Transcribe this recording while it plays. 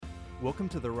Welcome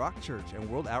to the Rock Church and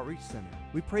World Outreach Center.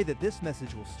 We pray that this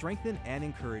message will strengthen and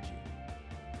encourage you.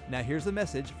 Now here's a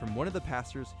message from one of the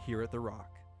pastors here at the Rock.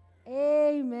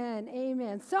 Amen,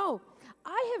 amen. So,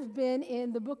 I have been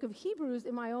in the book of Hebrews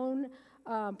in my own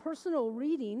personal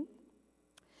reading,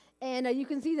 and you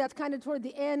can see that's kind of toward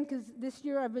the end, because this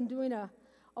year I've been doing a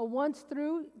once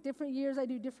through. Different years I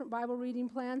do different Bible reading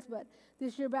plans, but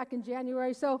this year back in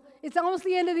January, so it's almost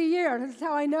the end of the year. That's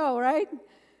how I know, right?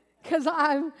 Because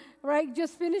I'm,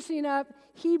 just finishing up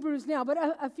Hebrews now. But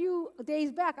a few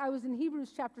days back, I was in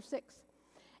Hebrews chapter 6.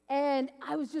 And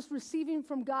I was just receiving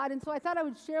from God. And so I thought I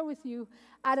would share with you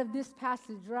out of this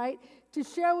passage, right? To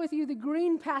share with you the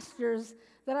green pastures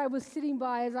that I was sitting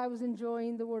by as I was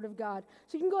enjoying the Word of God.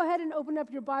 So you can go ahead and open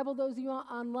up your Bible. Those of you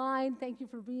online, thank you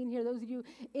for being here. Those of you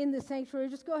in the sanctuary,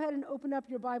 just go ahead and open up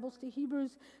your Bibles to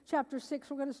Hebrews chapter 6.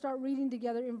 We're going to start reading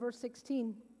together in verse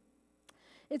 16.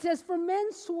 It says, "For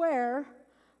men swear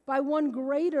by one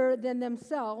greater than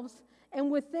themselves,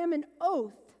 and with them an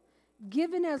oath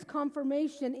given as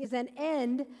confirmation is an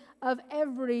end of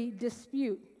every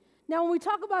dispute." Now, when we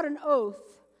talk about an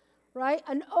oath, right,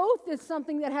 an oath is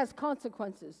something that has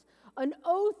consequences. An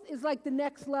oath is like the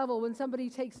next level when somebody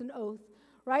takes an oath,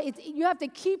 right? You have to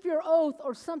keep your oath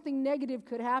or something negative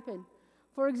could happen.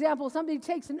 For example, somebody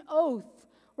takes an oath,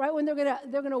 right, when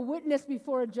they're gonna witness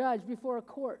before a judge, before a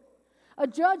court. A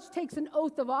judge takes an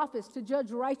oath of office to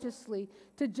judge righteously,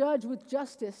 to judge with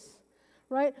justice,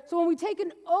 right? So when we take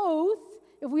an oath,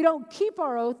 if we don't keep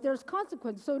our oath, there's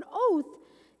consequences. So an oath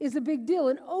is a big deal.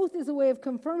 An oath is a way of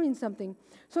confirming something.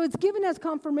 So it's given as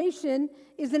confirmation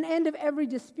is an end of every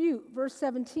dispute. Verse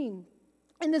 17.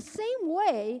 In the same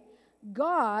way,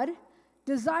 God,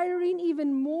 desiring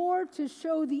even more to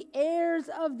show the heirs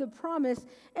of the promise.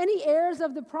 Any heirs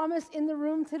of the promise in the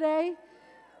room today?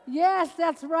 Yes,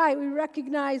 that's right. We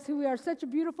recognize who we are. Such a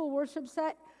beautiful worship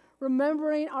set,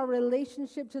 remembering our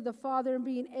relationship to the Father and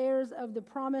being heirs of the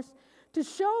promise. To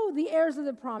show the heirs of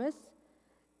the promise,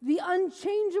 the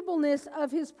unchangeableness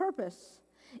of his purpose,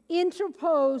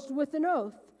 interposed with an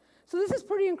oath. So this is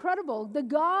pretty incredible. The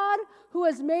God who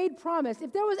has made promise.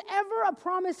 If there was ever a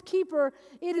promise keeper,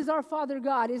 it is our Father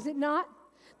God, is it not?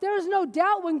 There is no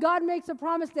doubt when God makes a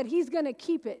promise that he's going to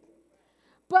keep it.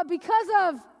 But because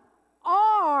of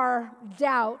our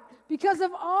doubt, because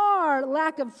of our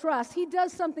lack of trust, he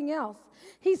does something else.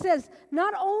 He says,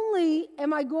 not only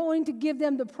am I going to give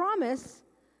them the promise,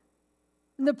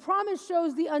 and the promise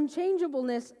shows the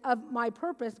unchangeableness of my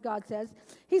purpose, God says.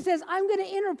 He says, I'm going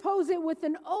to interpose it with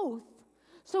an oath.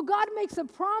 So God makes a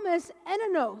promise and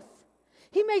an oath.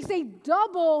 He makes a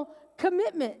double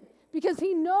commitment because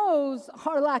he knows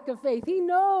our lack of faith. He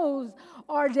knows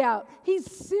our doubt. He's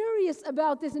serious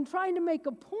about this and trying to make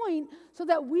a point so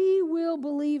that we will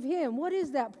believe him. What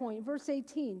is that point? Verse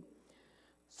 18.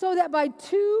 So that by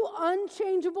two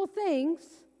unchangeable things,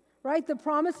 right, the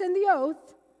promise and the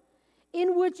oath,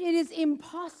 in which it is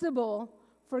impossible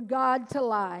for God to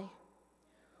lie,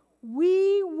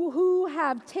 we who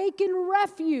have taken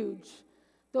refuge,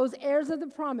 those heirs of the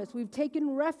promise, we've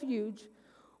taken refuge,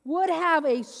 would have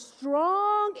a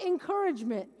strong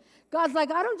encouragement. God's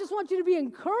like, I don't just want you to be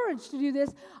encouraged to do this.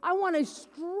 I want a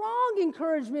strong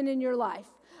encouragement in your life.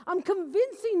 I'm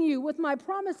convincing you with my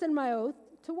promise and my oath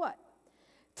to what?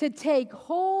 To take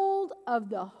hold of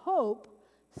the hope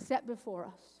set before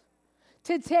us.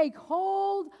 To take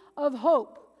hold of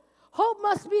hope. Hope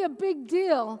must be a big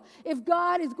deal if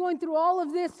God is going through all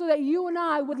of this so that you and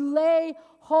I would lay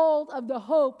hold of the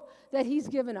hope that he's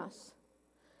given us.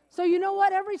 So you know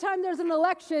what? Every time there's an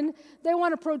election, they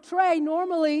want to portray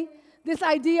normally this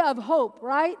idea of hope,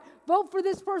 right? Vote for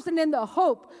this person in the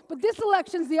hope. But this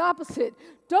election's the opposite.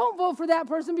 Don't vote for that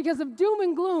person because of doom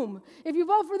and gloom. If you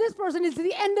vote for this person, it's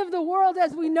the end of the world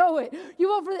as we know it. You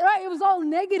vote for, right? It was all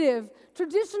negative.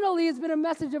 Traditionally, it's been a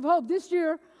message of hope. This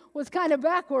year was kind of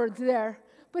backwards there.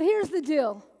 But here's the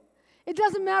deal. It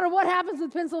doesn't matter what happens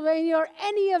with Pennsylvania or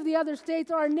any of the other states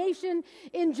or our nation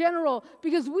in general,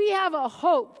 because we have a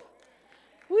hope.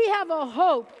 We have a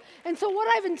hope. And so what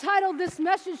I've entitled this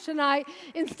message tonight,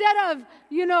 instead of,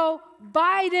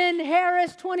 Biden,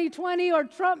 Harris 2020 or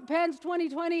Trump, Pence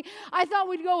 2020, I thought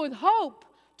we'd go with Hope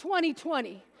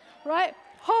 2020, right?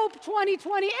 Hope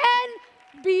 2020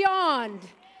 and beyond,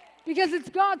 because it's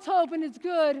God's hope and it's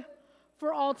good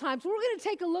for all time. So we're going to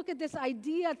take a look at this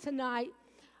idea tonight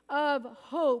of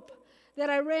hope that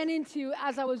I ran into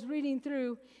as I was reading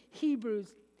through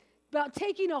Hebrews, about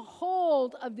taking a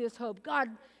hold of this hope. God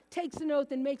takes an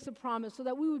oath and makes a promise so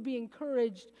that we would be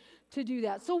encouraged to do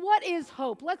that. So what is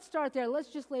hope? Let's start there. Let's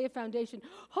just lay a foundation.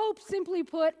 Hope, simply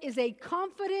put, is a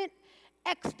confident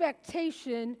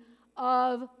expectation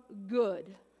of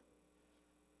good.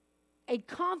 a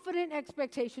confident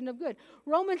expectation of good.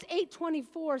 Romans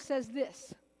 8:24 says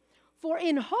this, "For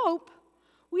in hope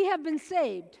we have been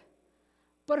saved,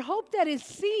 but hope that is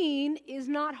seen is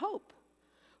not hope.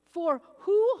 For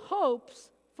who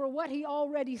hopes for what he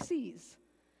already sees?"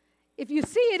 If you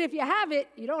see it, if you have it,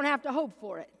 you don't have to hope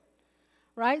for it,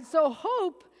 right? So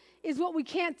hope is what we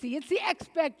can't see. It's the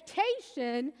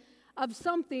expectation of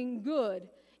something good.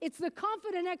 It's the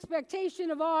confident expectation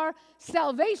of our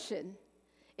salvation.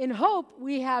 In hope,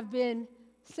 we have been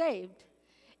saved.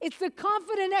 It's the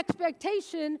confident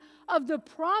expectation of the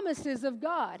promises of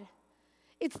God.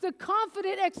 It's the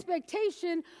confident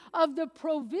expectation of the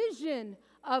provision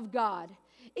of God.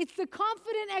 It's the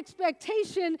confident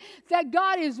expectation that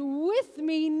God is with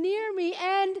me, near me,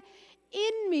 and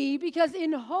in me, because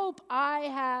in hope I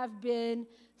have been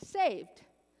saved.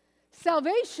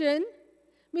 Salvation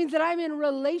means that I'm in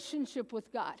relationship with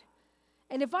God.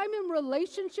 And if I'm in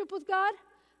relationship with God,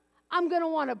 I'm going to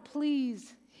want to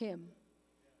please Him,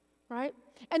 right?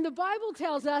 And the Bible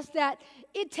tells us that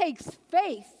it takes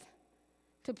faith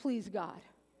to please God,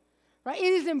 right?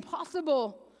 It is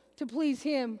impossible to please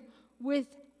Him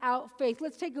without faith.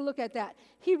 Let's take a look at that.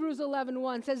 Hebrews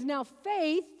 11:1 says, "Now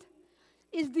faith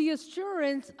is the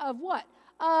assurance of" what?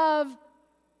 "Of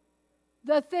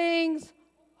the things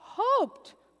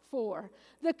hoped for,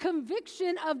 the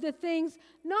conviction of the things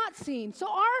not seen." So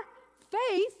our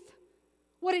faith,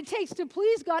 what it takes to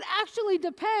please God, actually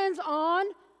depends on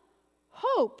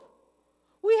hope.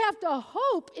 We have to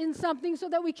hope in something so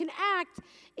that we can act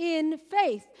in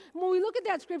faith. When we look at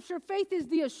that scripture, faith is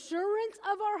the assurance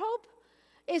of our hope.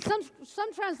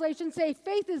 Some translations say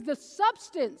faith is the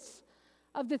substance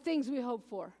of the things we hope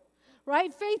for,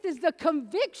 right? Faith is the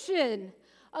conviction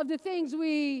of the things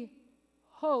we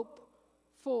hope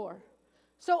for.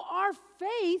 So our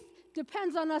faith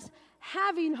depends on us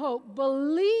having hope,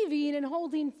 believing and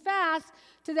holding fast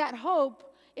to that hope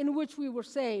in which we were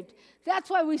saved. That's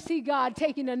why we see God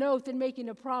taking an oath and making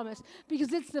a promise,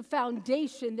 because it's the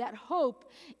foundation, that hope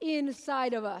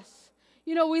inside of us.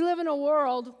 You know, we live in a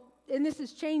world, and this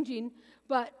is changing,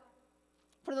 but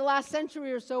for the last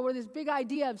century or so, where this big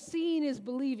idea of seeing is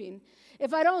believing.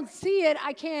 If I don't see it,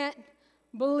 I can't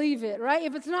believe it, right?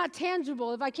 If it's not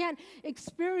tangible, if I can't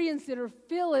experience it or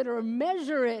feel it or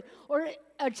measure it or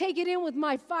take it in with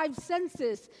my five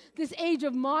senses, this age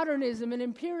of modernism and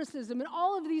empiricism and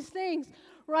all of these things,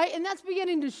 right? And that's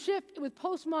beginning to shift with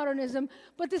postmodernism.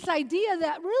 But this idea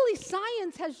that really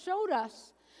science has showed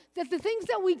us that the things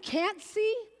that we can't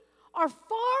see are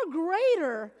far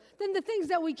greater than the things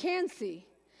that we can see.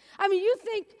 I mean, you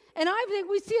think, and I think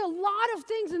we see a lot of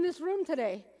things in this room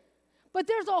today. But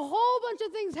there's a whole bunch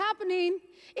of things happening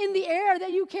in the air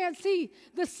that you can't see.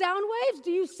 The sound waves,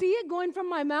 do you see it going from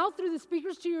my mouth through the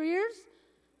speakers to your ears?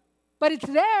 But it's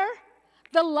there.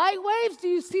 The light waves, do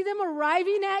you see them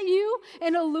arriving at you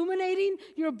and illuminating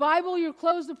your Bible, your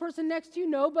clothes, the person next to you?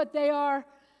 No, but they are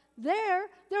there.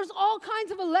 There's all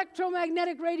kinds of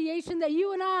electromagnetic radiation that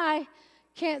you and I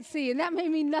can't see. And that may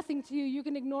mean nothing to you. You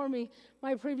can ignore me.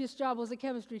 My previous job was a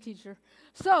chemistry teacher.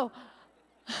 So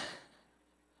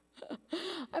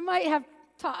I might have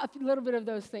taught a little bit of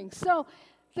those things. So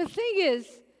the thing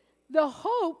is, the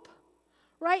hope,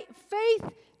 right? Faith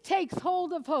takes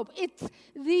hold of hope. It's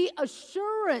the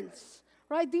assurance,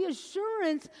 right? The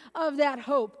assurance of that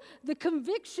hope, the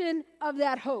conviction of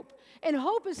that hope. And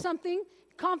hope is something,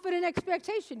 confident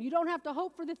expectation. You don't have to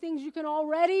hope for the things you can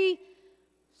already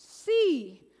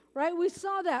see, right? We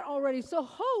saw that already. So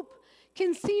hope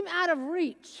can seem out of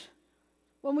reach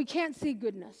when we can't see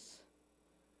goodness.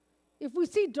 If we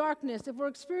see darkness, if we're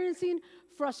experiencing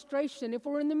frustration, if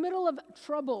we're in the middle of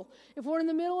trouble, if we're in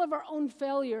the middle of our own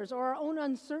failures or our own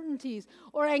uncertainties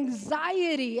or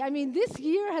anxiety, I mean, this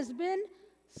year has been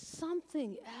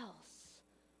something else,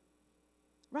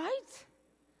 right?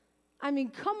 I mean,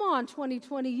 come on,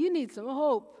 2020, you need some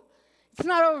hope. It's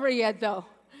not over yet, though,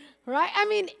 right? I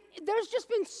mean, there's just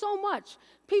been so much.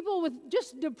 People with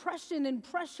just depression and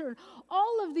pressure,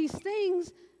 all of these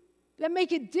things that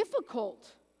make it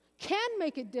difficult. Can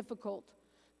make it difficult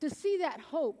to see that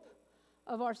hope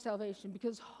of our salvation.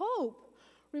 Because hope,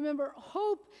 remember,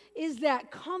 hope is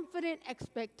that confident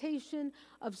expectation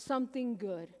of something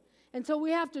good. And so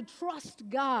we have to trust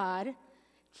God,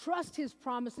 trust His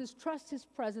promises, trust His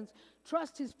presence,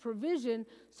 trust His provision,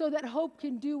 so that hope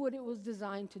can do what it was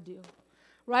designed to do,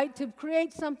 right? To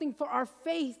create something for our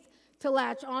faith to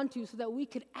latch onto so that we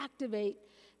could activate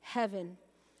heaven.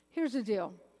 Here's the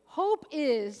deal. Hope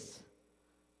is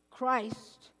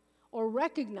Christ, or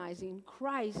recognizing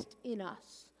Christ in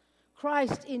us,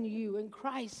 Christ in you, and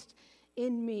Christ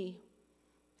in me.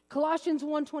 Colossians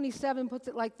 1:27 puts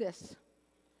it like this: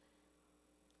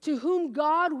 to whom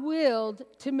God willed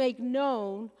to make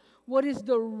known what is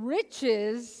the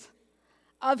riches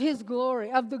of his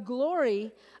glory, of the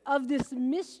glory of this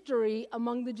mystery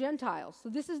among the Gentiles. So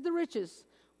this is the riches.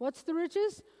 What's the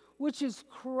riches? Which is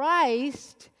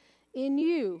Christ in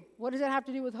you. What does that have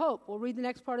to do with hope? We'll read the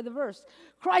next part of the verse.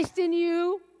 Christ in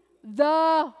you,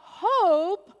 the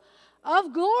hope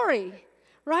of glory.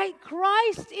 Right?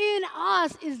 Christ in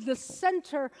us is the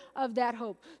center of that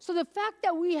hope. So the fact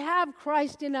that we have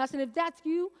Christ in us, and if that's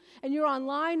you, and you're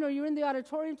online or you're in the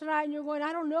auditorium tonight and you're going,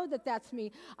 I don't know that that's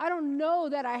me. I don't know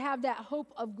that I have that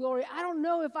hope of glory. I don't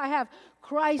know if I have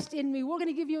Christ in me. We're going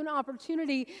to give you an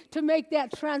opportunity to make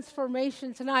that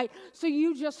transformation tonight. So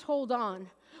you just hold on.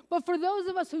 But for those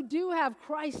of us who do have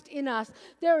Christ in us,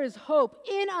 there is hope.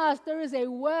 In us, there is a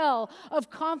well of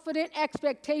confident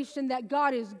expectation that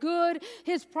God is good,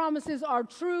 his promises are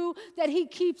true, that he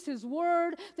keeps his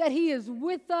word, that he is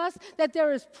with us, that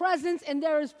there is presence and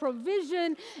there is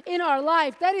provision in our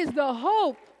life. That is the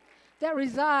hope that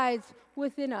resides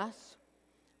within us.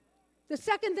 The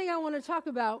second thing I want to talk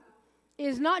about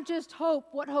is not just hope,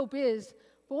 what hope is,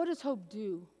 but what does hope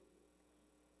do?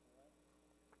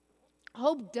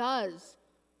 Hope does.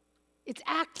 It's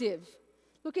active.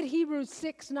 Look at Hebrews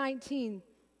 6:19.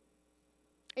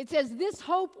 It says, this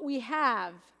hope we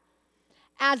have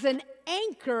as an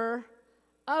anchor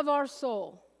of our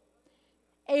soul,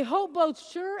 a hope both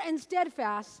sure and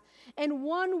steadfast, and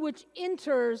one which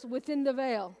enters within the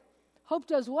veil. Hope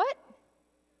does what?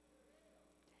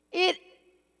 It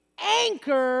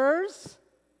anchors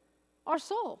our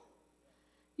soul.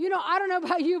 You know, I don't know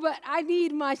about you, but I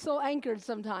need my soul anchored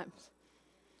sometimes.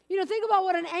 You know, think about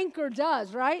what an anchor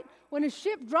does, right? When a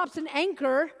ship drops an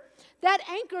anchor, that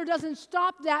anchor doesn't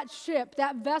stop that ship,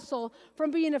 that vessel,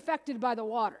 from being affected by the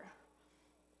water.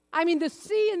 I mean, the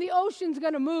sea and the ocean's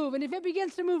going to move, and if it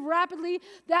begins to move rapidly,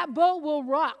 that boat will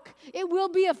rock. It will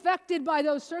be affected by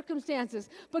those circumstances.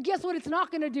 But guess what it's not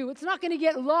going to do? It's not going to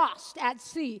get lost at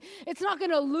sea. It's not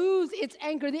going to lose its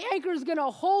anchor. The anchor is going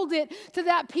to hold it to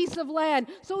that piece of land.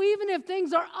 So even if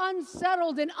things are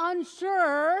unsettled and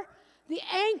unsure, the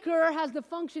anchor has the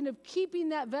function of keeping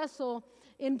that vessel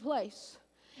in place.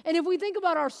 And if we think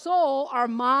about our soul, our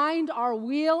mind, our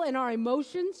will, and our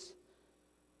emotions,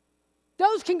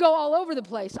 those can go all over the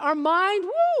place. Our mind,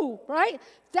 right?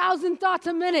 1,000 thoughts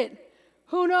a minute.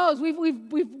 Who knows?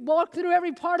 We've walked through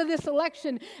every part of this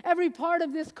election, every part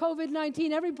of this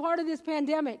COVID-19, every part of this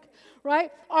pandemic,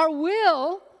 right? Our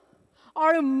will,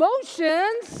 our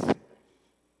emotions,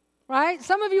 right?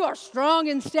 Some of you are strong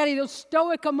and steady, those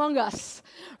stoic among us,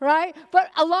 right?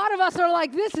 But a lot of us are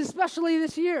like this, especially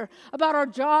this year, about our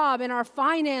job and our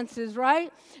finances,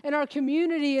 right? And our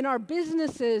community and our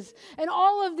businesses and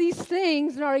all of these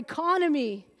things in our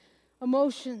economy,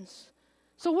 emotions.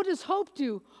 So what does hope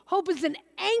do? Hope is an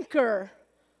anchor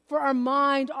for our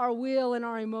mind, our will, and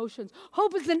our emotions.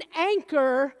 Hope is an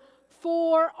anchor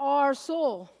for our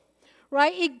soul,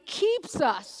 right? It keeps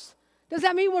us. Does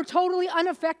that mean we're totally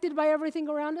unaffected by everything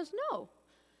around us? No.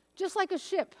 Just like a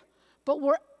ship. But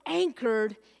we're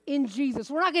anchored in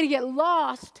Jesus. We're not going to get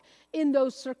lost in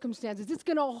those circumstances. It's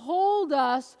going to hold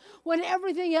us when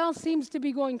everything else seems to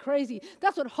be going crazy.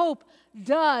 That's what hope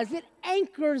does. It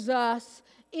anchors us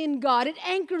in God. It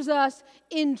anchors us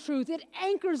in truth. It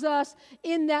anchors us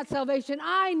in that salvation.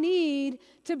 I need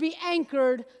to be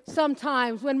anchored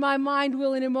sometimes when my mind,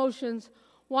 will, and emotions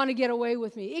want to get away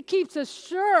with me. It keeps us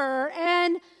sure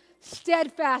and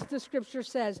steadfast, the scripture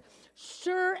says.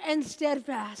 Sure and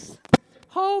steadfast.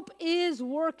 Hope is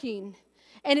working,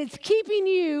 and it's keeping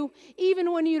you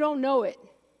even when you don't know it.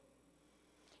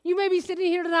 You may be sitting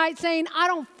here tonight saying, I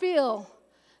don't feel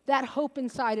that hope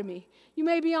inside of me. You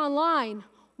may be online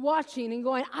watching and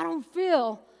going, I don't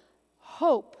feel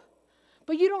hope.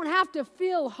 But you don't have to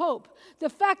feel hope. The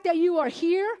fact that you are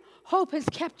here, hope has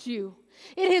kept you.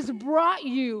 It has brought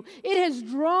you, it has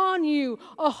drawn you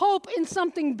a hope in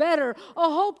something better, a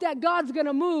hope that God's going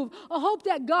to move, a hope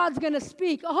that God's going to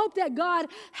speak, a hope that God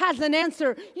has an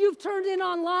answer. You've turned in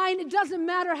online. It doesn't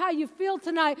matter how you feel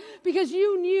tonight because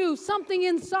you knew something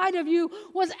inside of you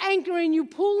was anchoring you,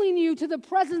 pulling you to the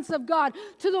presence of God,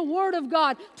 to the Word of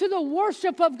God, to the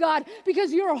worship of God,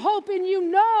 because your hope in you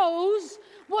knows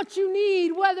what you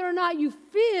need, whether or not you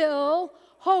feel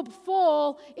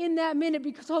hopeful in that minute,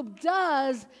 because hope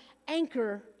does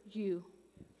anchor you.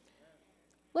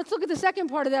 Let's look at the second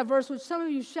part of that verse, which some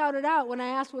of you shouted out when I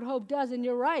asked what hope does, and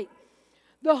you're right.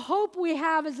 The hope we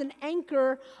have is an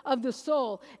anchor of the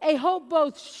soul, a hope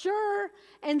both sure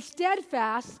and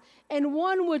steadfast, and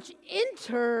one which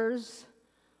enters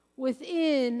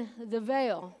within the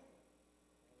veil.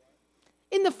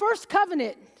 In the first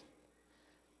covenant,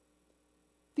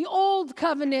 the old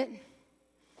covenant,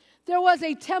 there was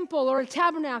a temple or a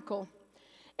tabernacle.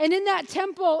 And in that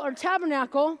temple or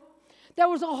tabernacle, there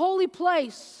was a holy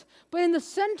place. But in the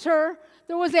center,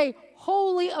 there was a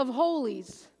holy of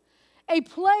holies, a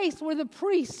place where the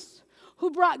priests who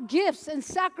brought gifts and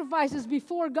sacrifices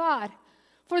before God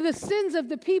for the sins of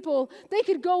the people, they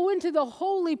could go into the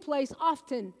holy place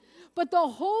often. But the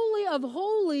holy of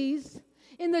holies,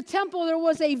 in the temple, there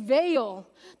was a veil.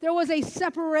 There was a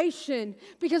separation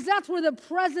because that's where the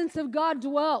presence of God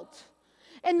dwelt.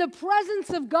 And the presence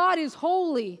of God is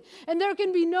holy, and there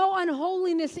can be no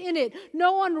unholiness in it,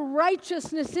 no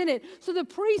unrighteousness in it. So the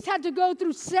priest had to go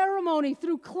through ceremony,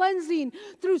 through cleansing,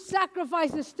 through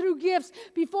sacrifices, through gifts,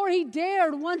 before he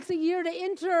dared once a year to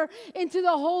enter into the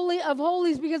Holy of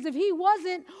Holies, because if he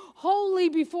wasn't holy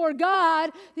before God,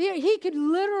 he could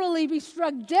literally be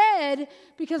struck dead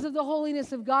because of the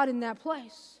holiness of God in that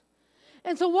place.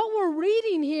 And so what we're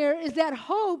reading here is that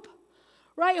hope,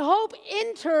 right? Hope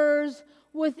enters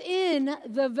within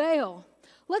the veil.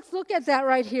 Let's look at that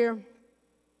right here.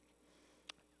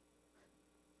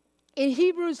 In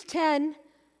Hebrews 10,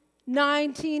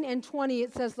 19 and 20,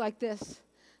 it says like this: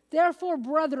 Therefore,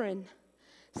 brethren,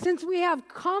 since we have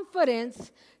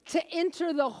confidence to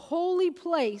enter the holy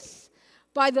place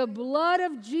by the blood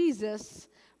of Jesus,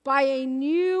 by a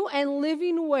new and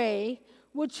living way,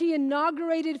 which he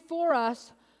inaugurated for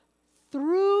us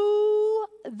through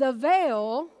the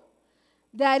veil,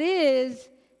 that is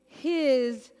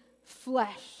his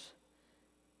flesh.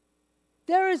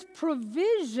 There is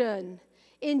provision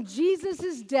in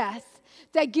Jesus' death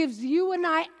that gives you and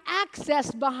I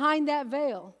access behind that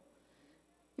veil.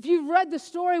 If you've read the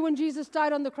story when Jesus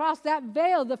died on the cross, that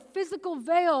veil, the physical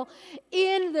veil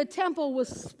in the temple, was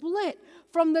split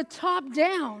from the top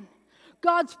down.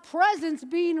 God's presence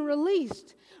being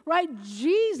released. Right?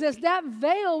 Jesus, that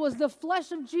veil was the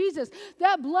flesh of Jesus.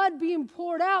 That blood being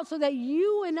poured out so that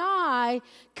you and I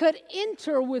could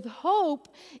enter with hope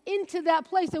into that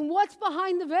place. And what's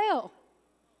behind the veil?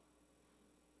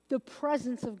 The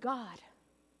presence of God.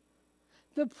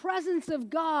 The presence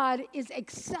of God is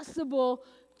accessible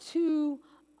to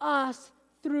us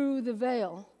through the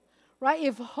veil. Right?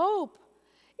 If hope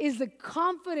is the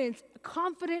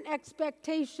confident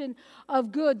expectation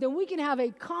of good, then we can have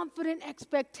a confident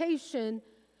expectation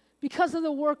because of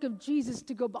the work of Jesus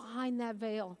to go behind that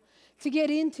veil, to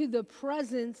get into the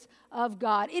presence of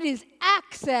God. It is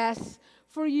access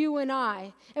for you and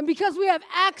I. And because we have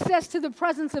access to the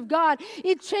presence of God,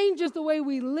 it changes the way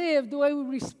we live, the way we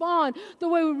respond, the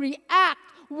way we react.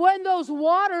 When those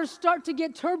waters start to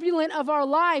get turbulent of our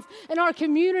life and our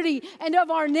community and of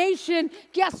our nation,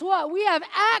 guess what? We have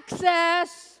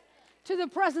access to the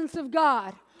presence of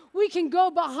God. We can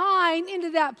go behind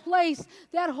into that place,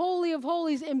 that holy of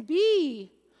holies, and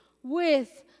be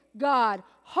with God.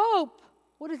 Hope,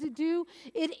 what does it do?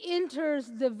 It enters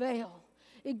the veil.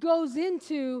 It goes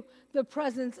into the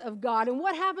presence of God. And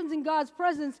what happens in God's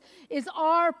presence is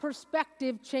our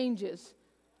perspective changes.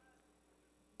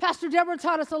 Pastor Deborah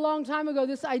taught us a long time ago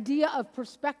this idea of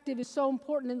perspective is so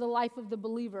important in the life of the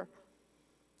believer.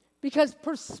 Because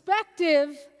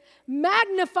perspective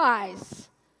magnifies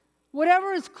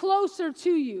whatever is closer to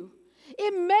you.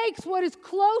 It makes what is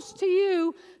close to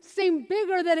you seem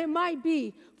bigger than it might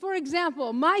be. For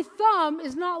example, my thumb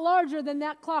is not larger than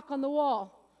that clock on the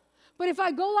wall. But if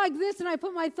I go like this and I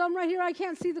put my thumb right here, I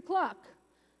can't see the clock.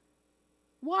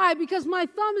 Why? Because my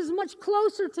thumb is much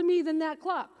closer to me than that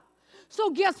clock. So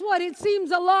guess what? It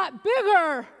seems a lot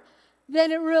bigger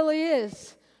than it really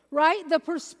is, right? The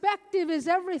perspective is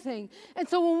everything. And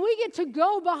so when we get to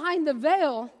go behind the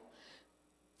veil,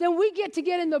 then we get to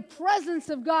get in the presence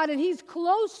of God and he's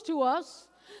close to us.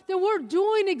 Then we're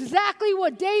doing exactly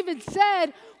what David said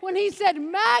when he said,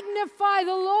 magnify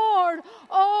the Lord,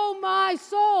 oh my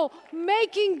soul,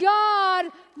 making God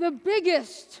the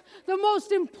biggest, the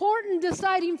most important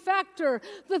deciding factor,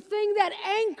 the thing that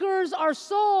anchors our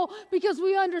soul because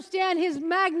we understand his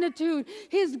magnitude,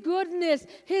 his goodness,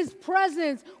 his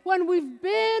presence. When we've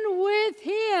been with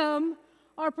him,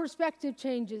 our perspective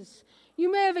changes.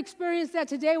 You may have experienced that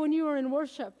today when you were in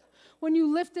worship. When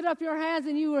you lifted up your hands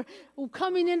and you were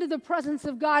coming into the presence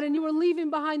of God and you were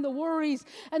leaving behind the worries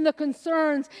and the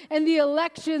concerns and the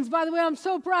elections. By the way, I'm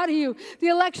so proud of you. The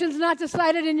election's not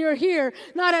decided and you're here,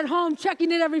 not at home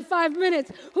checking it every 5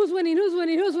 minutes. Who's winning, who's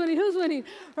winning, who's winning, who's winning?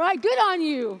 Right? Good on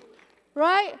you.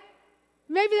 Right?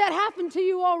 Maybe that happened to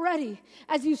you already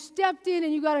as you stepped in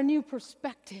and you got a new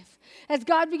perspective. As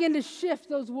God began to shift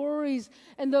those worries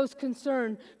and those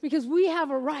concerns. Because we have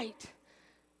a right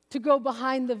to go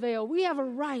behind the veil. We have a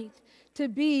right to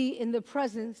be in the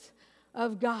presence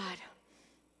of God.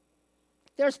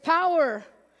 There's power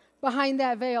behind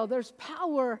that veil. There's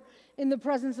power in the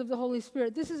presence of the Holy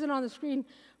Spirit. This isn't on the screen,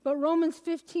 but Romans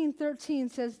 15:13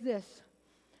 says this.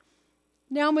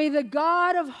 Now may the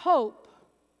God of hope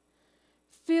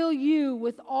fill you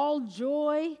with all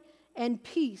joy and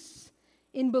peace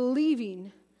in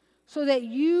believing, so that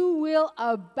you will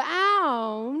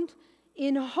abound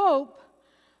in hope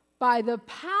by the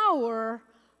power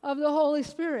of the Holy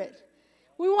Spirit.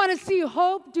 We want to see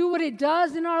hope do what it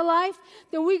does in our life,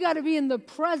 then we got to be in the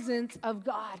presence of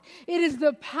God. It is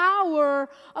the power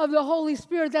of the Holy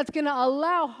Spirit that's going to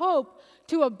allow hope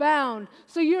to abound.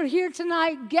 So you're here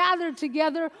tonight, gathered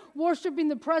together, worshiping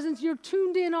the presence. You're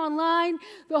tuned in online.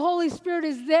 The Holy Spirit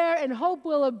is there, and hope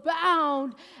will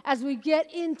abound as we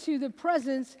get into the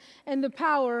presence and the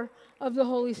power of the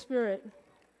Holy Spirit.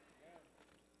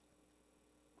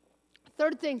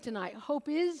 Third thing tonight, hope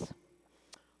is,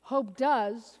 hope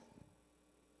does,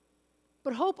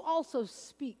 but hope also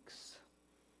speaks.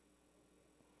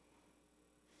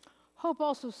 Hope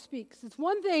also speaks. It's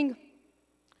one thing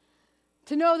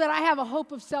to know that I have a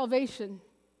hope of salvation.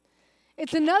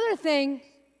 It's another thing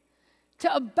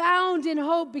to abound in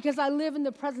hope because I live in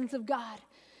the presence of God,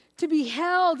 to be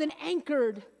held and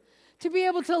anchored, to be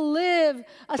able to live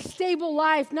a stable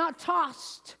life, not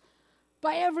tossed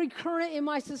by every current in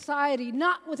my society,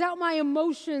 not without my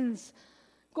emotions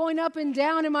going up and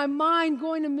down and my mind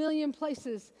going a million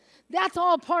places. That's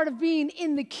all part of being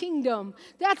in the kingdom.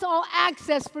 That's all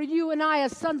access for you and I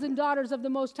as sons and daughters of the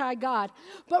Most High God.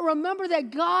 But remember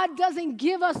that God doesn't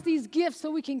give us these gifts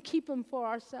so we can keep them for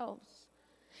ourselves.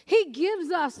 He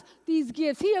gives us these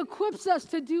gifts. He equips us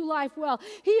to do life well.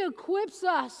 He equips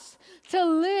us to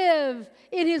live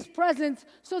in His presence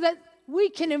so that we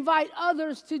can invite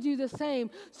others to do the same,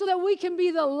 so that we can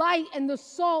be the light and the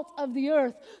salt of the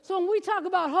earth. So when we talk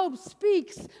about hope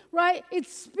speaks, right? It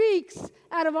speaks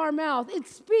out of our mouth. It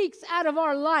speaks out of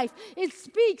our life. It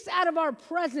speaks out of our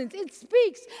presence. It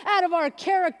speaks out of our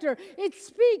character. It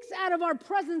speaks out of our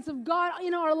presence of God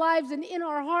in our lives and in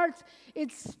our hearts.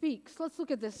 It speaks. Let's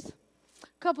look at this. A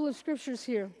couple of scriptures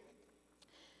here.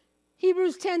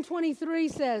 Hebrews 10:23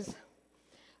 says,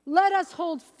 "Let us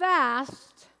hold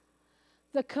fast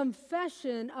the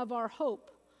confession of our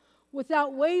hope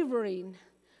without wavering,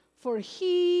 for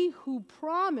He who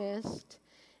promised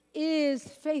is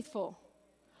faithful."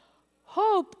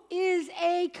 Hope is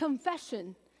a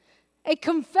confession, a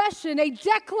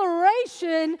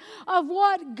declaration of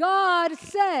what God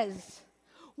says.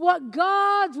 What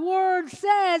God's word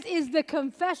says is the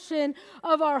confession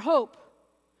of our hope.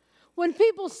 When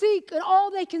people seek and all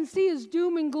they can see is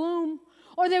doom and gloom,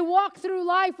 or they walk through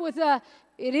life with a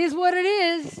 "it is what it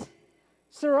is,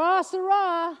 Sarah,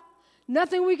 Sarah,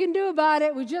 nothing we can do about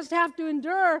it, we just have to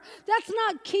endure," that's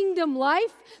not kingdom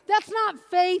life. That's not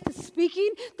faith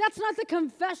speaking. That's not the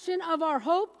confession of our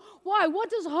hope. Why? What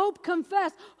does hope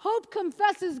confess? Hope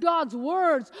confesses God's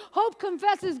words. Hope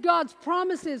confesses God's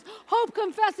promises. Hope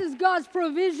confesses God's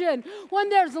provision. When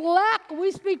there's lack,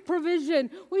 we speak provision.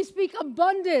 We speak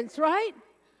abundance, right?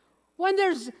 When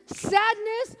there's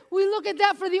sadness, we look at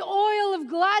that for the oil of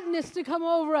gladness to come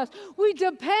over us. We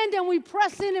depend and we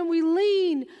press in and we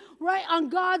lean, right, on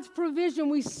God's provision.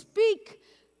 We speak,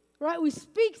 right? We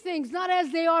speak things not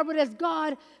as they are, but as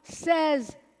God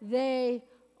says they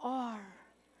are,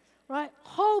 right?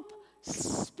 Hope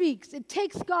speaks. It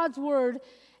takes God's word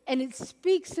and it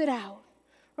speaks it out,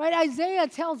 right? Isaiah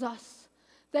tells us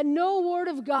that no word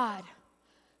of God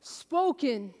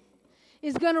spoken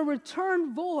is going to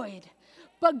return void.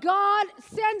 But God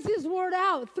sends His word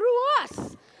out through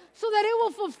us so that it will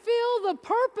fulfill the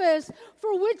purpose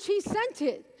for which He sent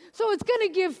it. So it's going to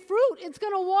give fruit. It's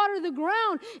going to water the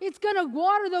ground. It's going to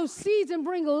water those seeds and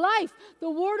bring life. The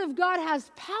word of God has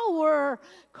power.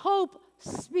 Hope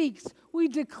speaks. We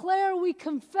declare, we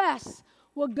confess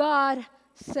what God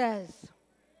says.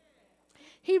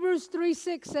 Hebrews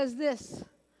 3:6 says this,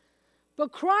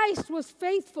 "But Christ was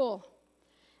faithful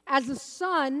as a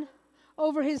son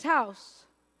over His house,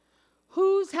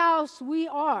 whose house we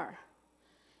are,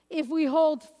 if we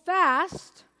hold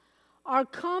fast our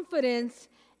confidence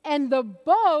and the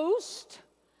boast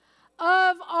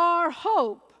of our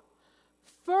hope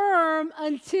firm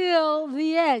until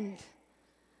the end."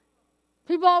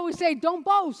 People always say, don't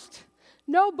boast.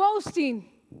 No boasting,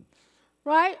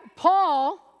 right?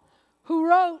 Paul, who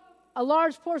wrote a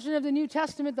large portion of the New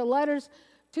Testament, the letters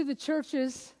to the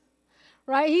churches,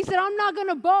 right? He said, I'm not going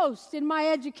to boast in my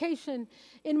education,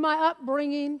 in my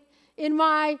upbringing, in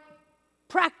my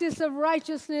practice of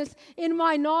righteousness, in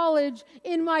my knowledge,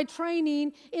 in my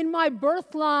training, in my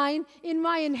birth line, in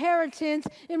my inheritance,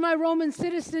 in my Roman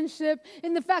citizenship,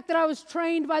 in the fact that I was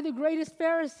trained by the greatest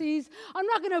Pharisees. I'm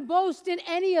not going to boast in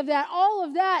any of that. All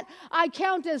of that I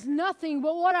count as nothing.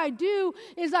 But what I do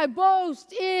is I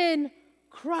boast in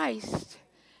Christ.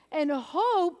 And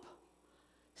hope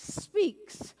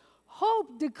speaks.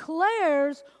 Hope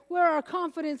declares where our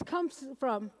confidence comes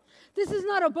from. This is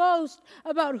not a boast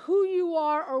about who you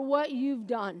are or what you've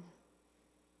done.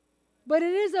 But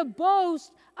it is a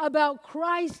boast about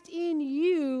Christ in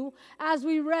you, as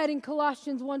we read in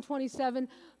Colossians 1:27,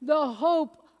 the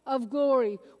hope of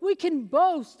glory. We can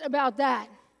boast about that.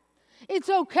 It's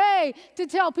okay to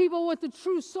tell people what the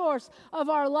true source of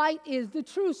our light is, the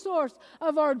true source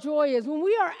of our joy is. When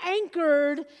we are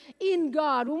anchored in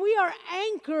God, when we are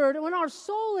anchored, when our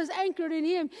soul is anchored in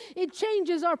Him, it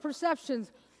changes our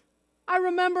perceptions. I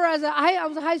remember I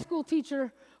was a high school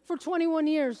teacher for 21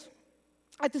 years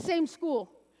at the same school.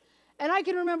 And I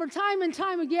can remember time and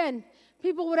time again,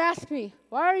 people would ask me,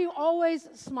 why are you always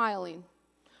smiling?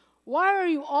 Why are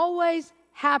you always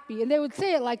happy? And they would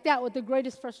say it like that with the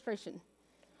greatest frustration.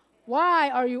 Why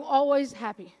are you always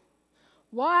happy?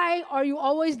 Why are you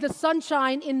always the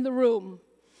sunshine in the room?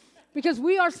 Because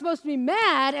we are supposed to be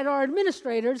mad at our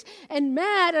administrators and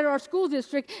mad at our school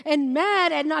district and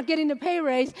mad at not getting the pay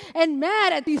raise and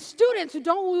mad at these students who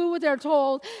don't do what they're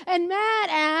told and mad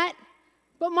at,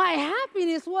 but my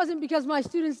happiness wasn't because my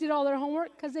students did all their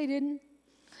homework, because they didn't.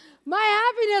 My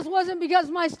happiness wasn't because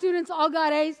my students all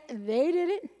got A's, they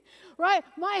didn't. Right?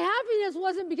 My happiness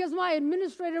wasn't because my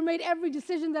administrator made every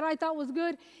decision that I thought was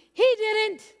good. He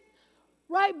didn't.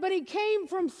 Right? But it came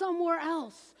from somewhere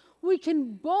else. We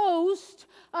can boast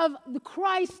of the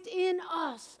Christ in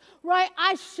us, right?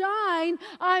 I shine,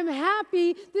 I'm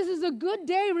happy, this is a good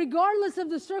day regardless of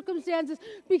the circumstances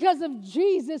because of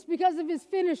Jesus, because of His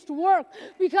finished work,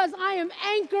 because I am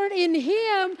anchored in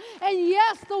Him, and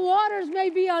yes, the waters may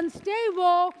be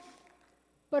unstable,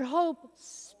 but hope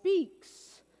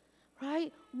speaks,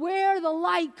 right? Where the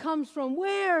light comes from,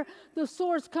 where the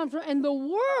source comes from, and the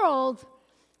world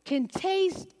can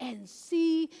taste and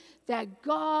see that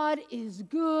God is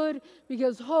good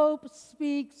because hope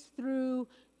speaks through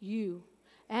you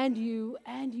and you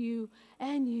and you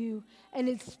and you. And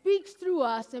it speaks through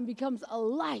us and becomes a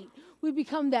light. We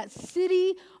become that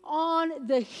city on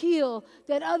the hill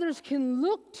that others can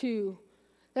look to,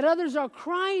 that others are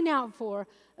crying out for,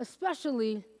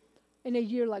 especially in a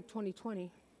year like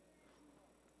 2020.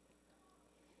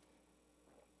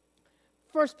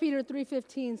 1 Peter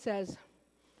 3:15 says,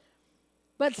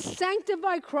 but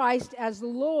sanctify Christ as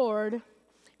Lord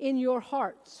in your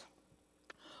hearts,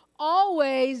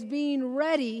 always being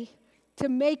ready to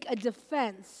make a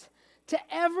defense to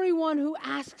everyone who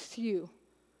asks you.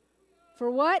 For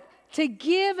what? To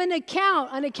give an account.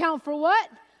 An account for what?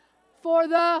 For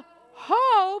the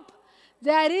hope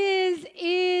that is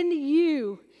in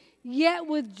you, yet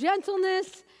with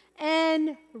gentleness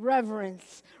and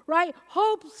reverence. Right?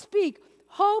 Hope speak.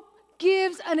 Hope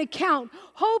gives an account.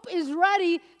 Hope is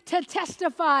ready to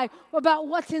testify about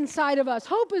what's inside of us.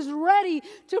 Hope is ready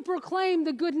to proclaim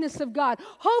the goodness of God.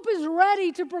 Hope is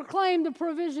ready to proclaim the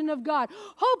provision of God.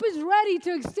 Hope is ready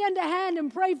to extend a hand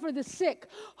and pray for the sick.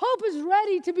 Hope is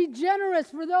ready to be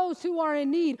generous for those who are in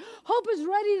need. Hope is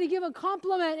ready to give a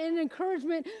compliment and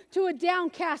encouragement to a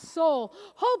downcast soul.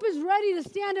 Hope is ready to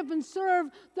stand up and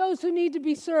serve those who need to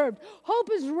be served. Hope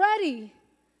is ready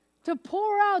to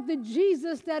pour out the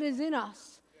Jesus that is in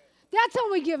us. That's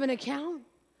how we give an account,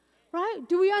 right?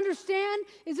 Do we understand?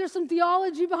 Is there some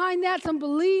theology behind that, some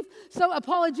belief, some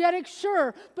apologetics?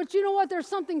 Sure. But you know what? There's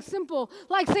something simple,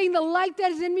 like saying the light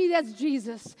that is in me, that's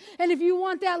Jesus. And if you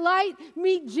want that light,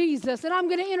 meet Jesus. And I'm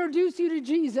going to introduce you to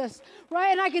Jesus,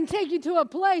 right? And I can take you to a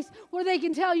place where they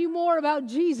can tell you more about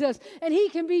Jesus. And He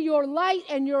can be your light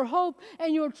and your hope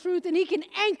and your truth. And He can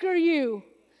anchor you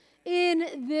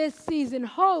in this season.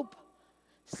 Hope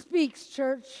speaks,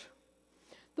 church.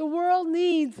 The world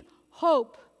needs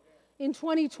hope in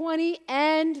 2020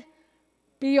 and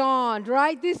beyond,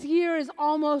 right? This year is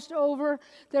almost over.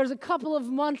 There's a couple of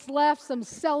months left, some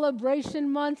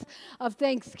celebration months of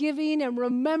Thanksgiving and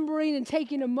remembering and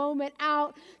taking a moment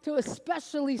out to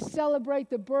especially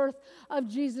celebrate the birth of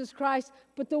Jesus Christ.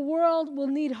 But the world will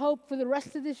need hope for the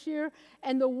rest of this year,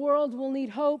 and the world will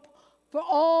need hope for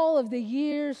all of the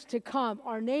years to come.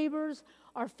 Our neighbors,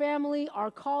 our family, our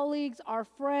colleagues, our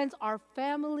friends, our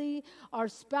family, our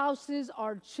spouses,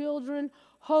 our children.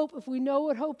 Hope, if we know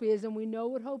what hope is and we know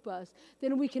what hope is,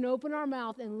 then we can open our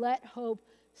mouth and let hope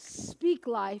speak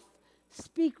life,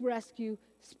 speak rescue,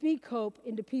 speak hope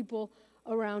into people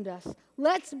around us.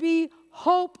 Let's be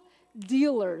hope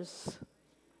dealers.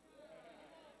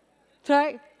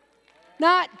 Right?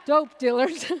 Not dope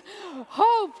dealers.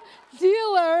 Hope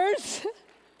dealers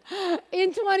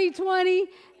in 2020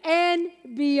 and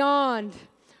beyond.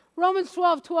 Romans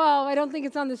 12:12, I don't think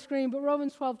it's on the screen, but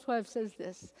Romans 12:12 says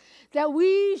this, that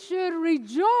we should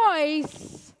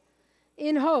rejoice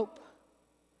in hope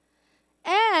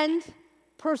and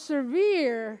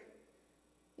persevere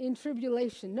in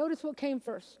tribulation. Notice what came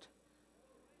first.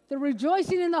 The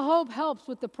rejoicing in the hope helps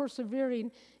with the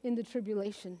persevering in the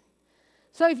tribulation.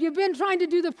 So if you've been trying to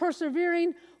do the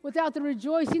persevering without the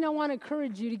rejoicing, I want to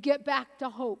encourage you to get back to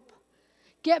hope.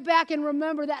 Get back and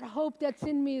remember that hope that's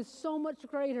in me is so much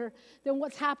greater than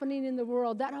what's happening in the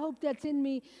world. That hope that's in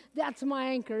me, that's my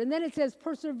anchor. And then it says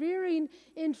persevering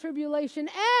in tribulation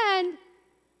and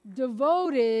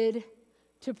devoted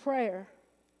to prayer.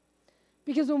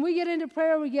 Because when we get into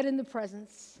prayer, we get in the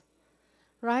presence,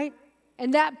 right?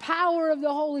 And that power of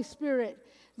the Holy Spirit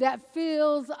that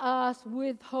fills us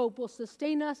with hope will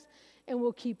sustain us and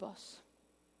will keep us.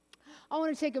 I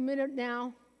want to take a minute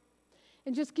now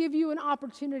and just give you an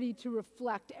opportunity to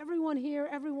reflect. Everyone here,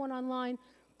 everyone online,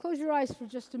 close your eyes for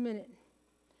just a minute.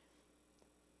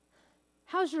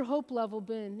 How's your hope level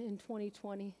been in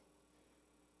 2020?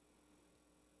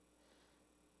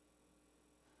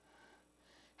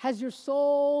 Has your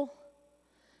soul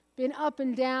been up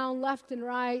and down, left and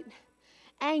right,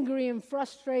 angry and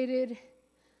frustrated?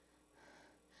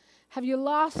 Have you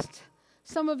lost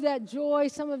some of that joy,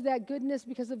 some of that goodness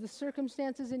because of the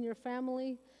circumstances in your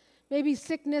family? Maybe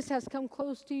sickness has come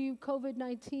close to you,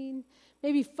 COVID-19.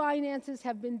 Maybe finances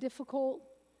have been difficult.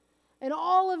 And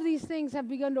all of these things have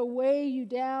begun to weigh you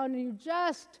down, and you're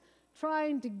just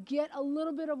trying to get a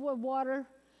little bit of water,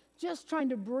 just trying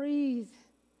to breathe.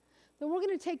 Then we're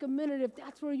going to take a minute, if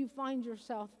that's where you find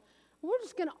yourself. We're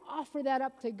just going to offer that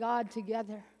up to God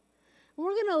together. And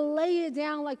we're going to lay it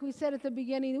down like we said at the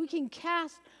beginning. We can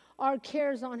cast our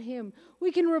cares on Him.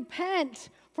 We can repent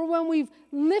for when we've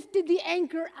lifted the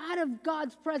anchor out of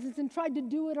God's presence and tried to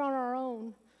do it on our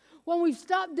own. When we've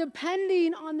stopped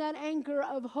depending on that anchor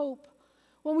of hope.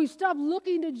 When we've stopped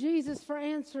looking to Jesus for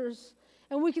answers.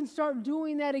 And we can start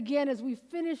doing that again as we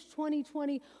finish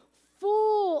 2020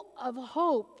 full of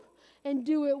hope and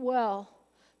do it well.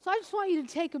 So I just want you to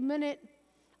take a minute.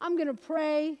 I'm going to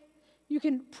pray. You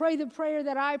can pray the prayer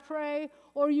that I pray,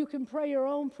 or you can pray your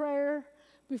own prayer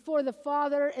before the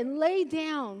Father and lay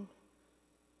down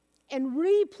and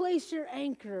replace your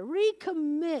anchor.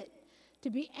 Recommit to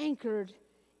be anchored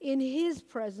in His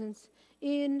presence,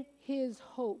 in His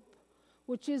hope,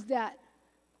 which is that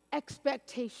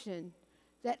expectation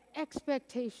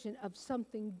of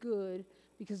something good,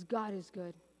 because God is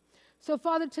good. So,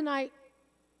 Father, tonight,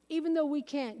 even though we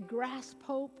can't grasp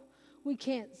hope, we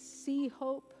can't see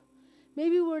hope,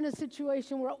 maybe we're in a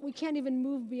situation where we can't even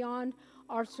move beyond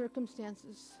our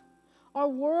circumstances. Our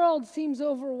world seems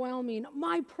overwhelming.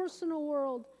 My personal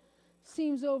world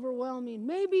seems overwhelming.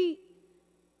 Maybe,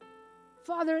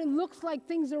 Father, it looks like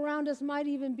things around us might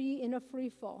even be in a free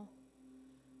fall.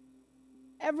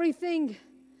 Everything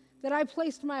that I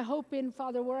placed my hope in,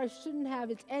 Father, where I shouldn't have,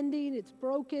 it's ending, it's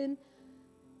broken,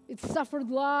 it's suffered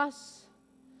loss.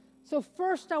 So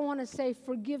first I want to say,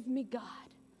 forgive me, God,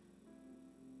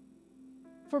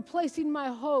 for placing my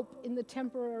hope in the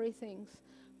temporary things,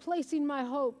 placing my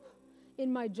hope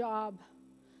in my job,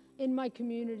 in my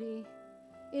community,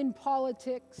 in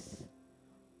politics,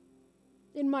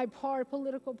 in my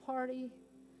political party.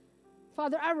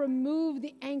 Father, I remove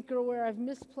the anchor where I've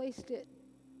misplaced it,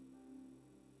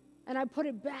 and I put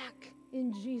it back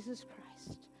in Jesus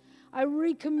Christ. I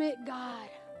recommit, God,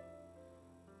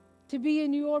 to be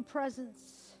in your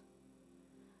presence.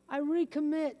 I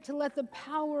recommit to let the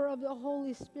power of the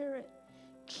Holy Spirit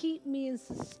keep me and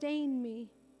sustain me.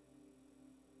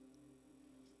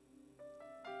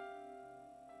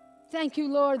 Thank you,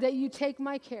 Lord, that you take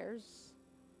my cares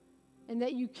and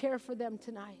that you care for them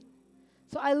tonight.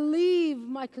 So I leave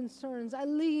my concerns, I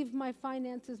leave my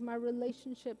finances, my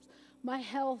relationships, my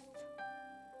health.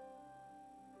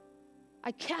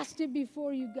 I cast it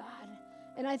before you, God.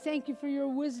 And I thank you for your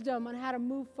wisdom on how to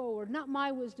move forward. Not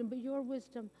my wisdom, but your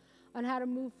wisdom on how to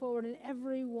move forward in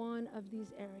every one of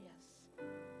these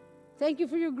areas. Thank you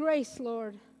for your grace,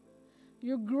 Lord.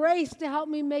 Your grace to help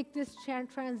me make this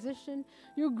transition.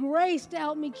 Your grace to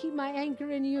help me keep my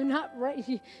anchor in you, not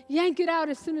yank it out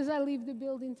as soon as I leave the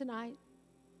building tonight.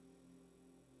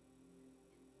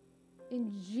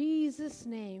 In Jesus'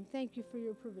 name, thank you for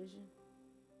your provision.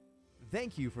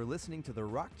 Thank you for listening to the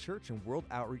Rock Church and World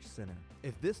Outreach Center.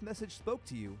 If this message spoke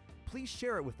to you, please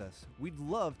share it with us. We'd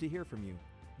love to hear from you.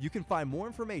 You can find more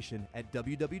information at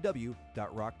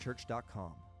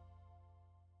www.rockchurch.com.